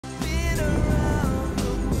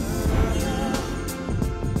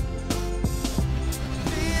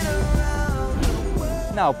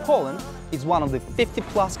now Poland is one of the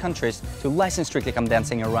 50+ countries to license Strictly Come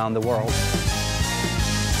Dancing around the world.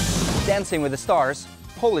 Dancing with the Stars,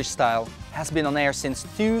 Polish style, has been on air since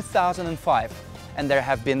 2005, and there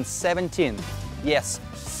have been 17, yes,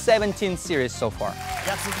 17 series so far.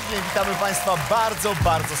 Jak zwykle witamy Państwa bardzo,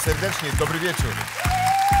 bardzo serdecznie. Dobry wieczór.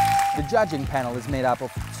 The judging panel is made up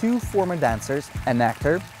of 2 former dancers, an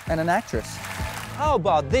actor and an actress. How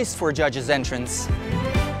about this for judges' entrance?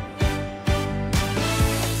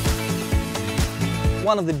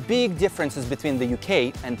 One of the big differences between the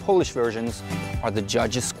UK and Polish versions are the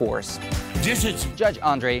judges' scores. 10. Judge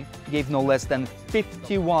Andrzej gave no less than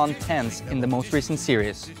 51 tens in the most recent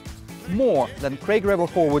series, more than Craig Rebel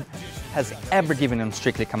Horwood has ever given on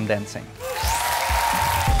Strictly Come Dancing.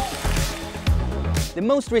 The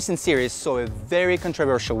most recent series saw a very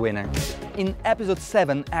controversial winner. In episode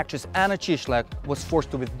 7, actress Anna Ciszlak was forced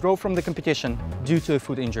to withdraw from the competition due to a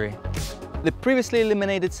foot injury. The previously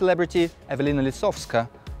eliminated celebrity Ewelina Lisowska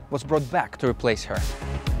was brought back to replace her.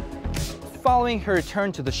 Following her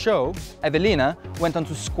return to the show, Ewelina went on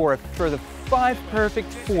to score a further 5 perfect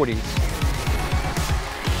 40s.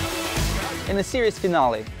 In the series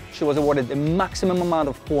finale, she was awarded the maximum amount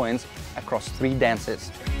of points across 3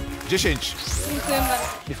 dances. 10.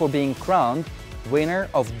 Before being crowned winner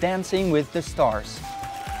of Dancing with the Stars.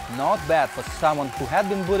 Not bad for someone who had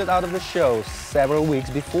been booted out of the show several weeks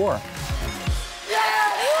before.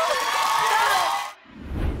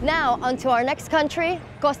 Now, on to our next country,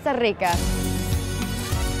 Costa Rica.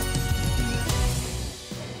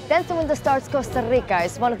 Dancing with the Stars Costa Rica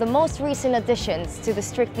is one of the most recent additions to the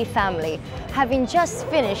Strictly family, having just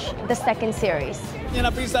finished the 2nd series.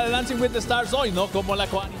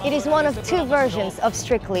 It is one of 2 versions of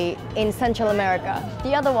Strictly in Central America.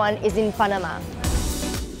 The other one is in Panama.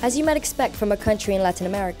 As you might expect from a country in Latin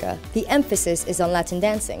America, the emphasis is on Latin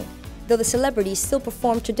dancing, though the celebrities still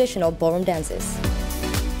perform traditional ballroom dances.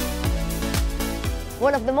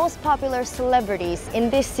 One of the most popular celebrities in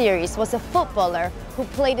this series was a footballer who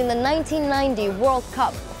played in the 1990 World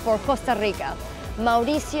Cup for Costa Rica,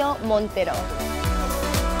 Mauricio Montero.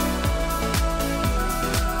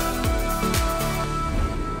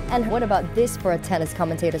 And what about this for a tennis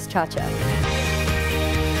commentator's cha-cha?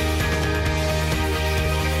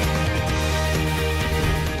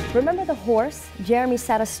 Remember the horse Jeremy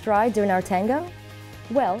sat astride during our tango?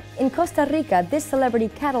 Well, in Costa Rica, this celebrity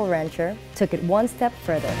cattle rancher took it one step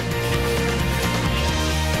further.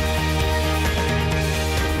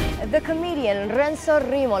 The comedian Renzo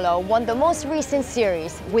Rimolo won the most recent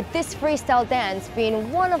series, with this freestyle dance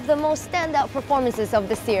being one of the most standout performances of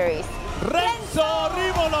the series. Renzo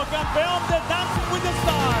Rimolo, campeón de Dancing with the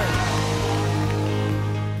Stars.